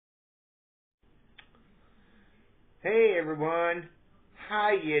Hey everyone,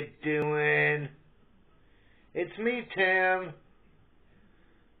 how you doing? It's me, Tim,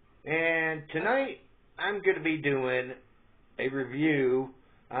 and tonight I'm going to be doing a review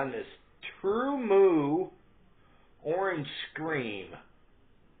on this TruMoo Orange Scream.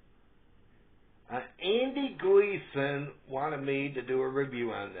 Andy Gleason wanted me to do a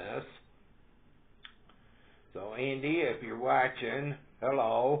review on this. So Andy, if you're watching,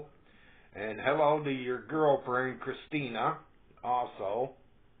 hello. And hello to your girlfriend, Christina, also.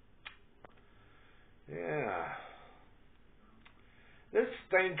 Yeah. This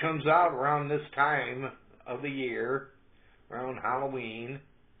thing comes out around this time of the year, around Halloween.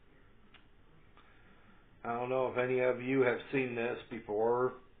 I don't know if any of you have seen this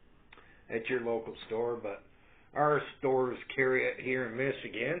before at your local store, but our stores carry it here in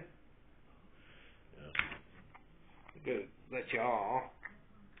Michigan. I'm going to let y'all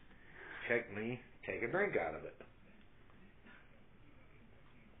check me take a drink out of it.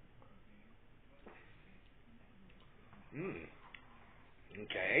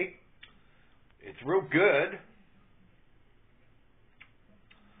 Okay. It's real good.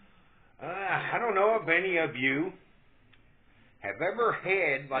 I don't know if any of you have ever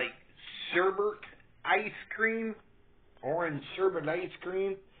had like sherbet ice cream, orange sherbet ice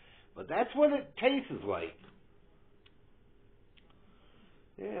cream, but that's what it tastes like.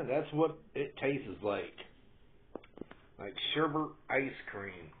 Yeah, that's what it tastes like sherbet ice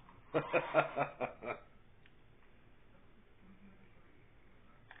cream.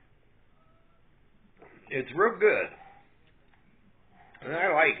 It's real good, and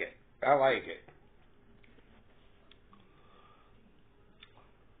I like it. I like it.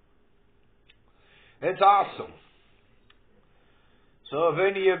 It's awesome. So if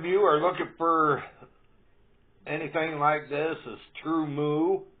any of you are looking for anything like this, it's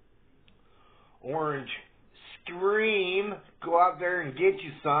TruMoo Orange Scream. Go out there and get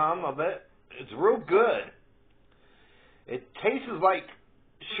you some of it. It's real good. It tastes like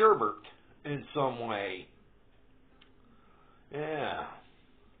sherbet in some way. Yeah.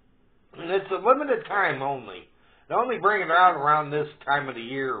 And it's a limited time only. They only bring it out around this time of the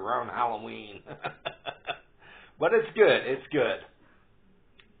year, around Halloween. But it's good. It's good.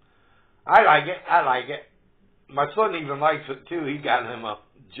 I like it. I like it. My son even likes it too. He got him a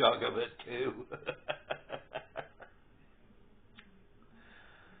jug of it too.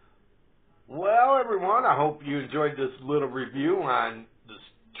 Well, everyone, I hope you enjoyed this little review on this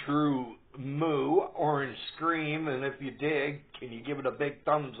TruMoo Orange Scream. And if you did, can you give it a big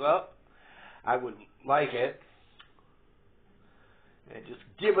thumbs up? I would like it. And just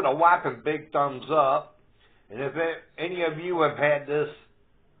give it a whopping big thumbs up. And if any of you have had this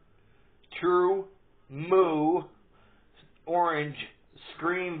TruMoo Orange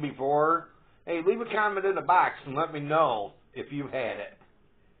Scream before, hey, leave a comment in the box and let me know if you've had it.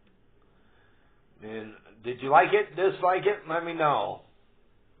 And did you like it, dislike it? Let me know.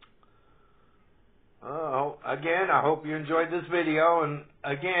 Again, I hope you enjoyed this video. And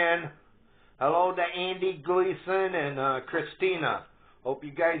again, hello to Andy Gleason and Christina. Hope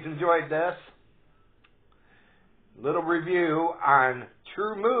you guys enjoyed this little review on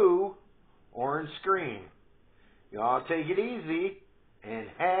TruMoo Orange Scream. Y'all take it easy and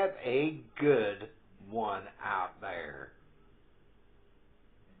have a good one out there.